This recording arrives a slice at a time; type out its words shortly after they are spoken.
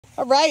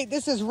All right,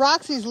 this is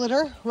Roxy's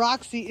litter.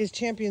 Roxy is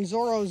Champion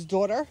Zorro's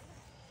daughter.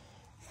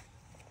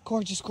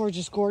 Gorgeous,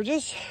 gorgeous,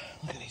 gorgeous.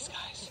 Look at these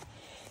guys.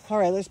 All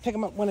right, let's pick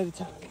them up one at a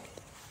time.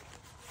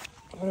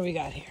 What do we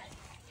got here?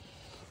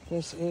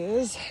 This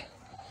is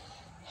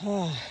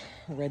a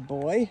red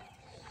boy.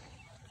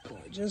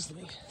 Gorgeous.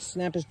 Let me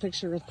snap his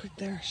picture real quick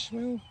there.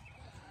 Shmoo.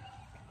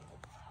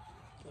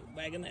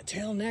 Wagging that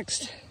tail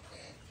next.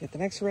 Get the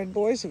next red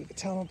boy so we can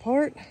tell them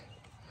apart.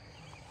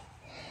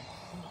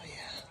 Oh,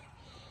 yeah.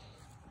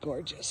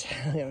 Gorgeous.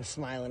 I was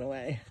smiling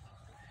away.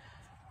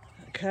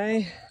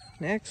 Okay,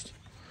 next.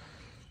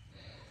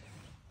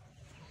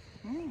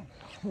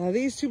 Now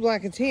these two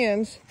black and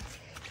tans,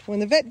 when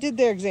the vet did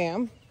their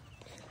exam,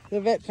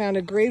 the vet found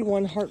a grade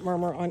 1 heart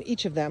murmur on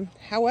each of them.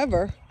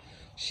 However,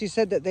 she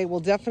said that they will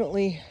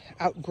definitely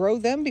outgrow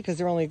them because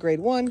they're only grade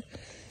 1.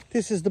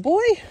 This is the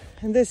boy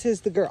and this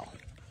is the girl.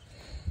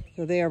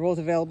 So they are both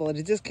available at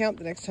a discount.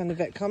 The next time the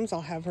vet comes,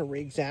 I'll have her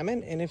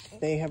re-examine. And if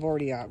they have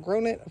already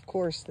outgrown it, of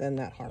course, then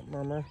that heart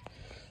murmur,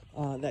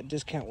 that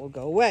discount will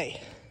go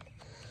away.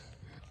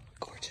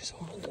 Gorgeous.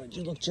 Oh my God,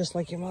 you look just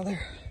like your mother.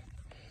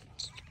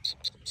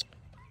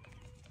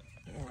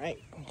 All right,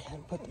 okay,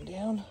 put them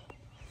down.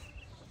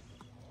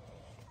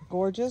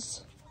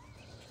 Gorgeous.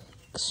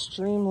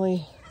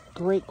 Extremely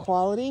great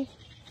quality.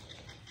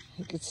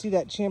 You can see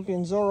that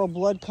Champion Zorro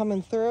blood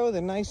coming through.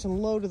 They're nice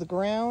and low to the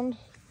ground.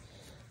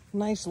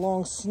 Nice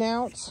long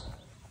snouts.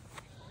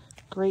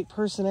 Great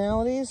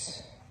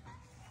personalities.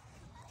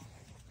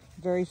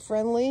 Very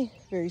friendly,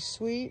 very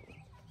sweet.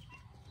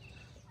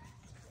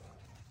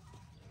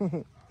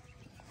 Very,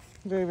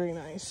 very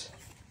nice.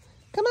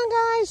 Come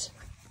on, guys.